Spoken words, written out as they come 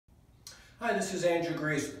Hi, this is Andrew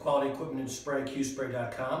Greess with Quality Equipment and Spray,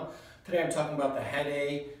 Qspray.com. Today I'm talking about the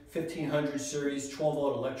Hannay 1500 series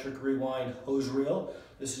 12-volt electric rewind hose reel.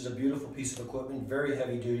 This is a beautiful piece of equipment, very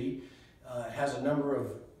heavy duty. It has a number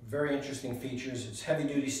of very interesting features. It's heavy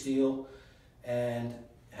duty steel and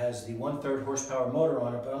has the 1/3 horsepower motor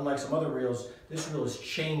on it, but unlike some other reels, this reel is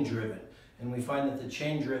chain driven. And we find that the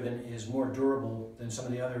chain driven is more durable than some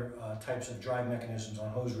of the other types of drive mechanisms on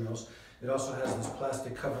hose reels. It also has this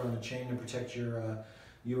plastic cover on the chain to protect you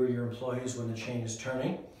or your employees when the chain is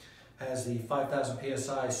turning. Has the 5,000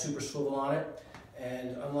 PSI super swivel on it.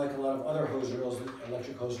 And unlike a lot of other hose reels,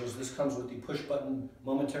 electric hose reels, this comes with the push button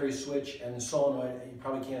momentary switch and the solenoid. You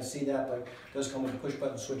probably can't see that, but it does come with the push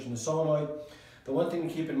button switch and the solenoid. The one thing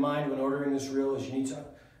to keep in mind when ordering this reel is you need to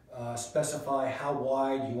specify how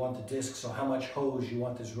wide you want the disc, so how much hose you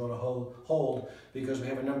want this reel to hold, because we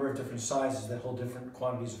have a number of different sizes that hold different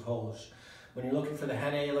quantities of hose. When you're looking for the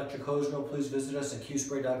Hannay electric hose reel, please visit us at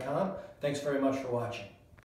Qspray.com. Thanks very much for watching.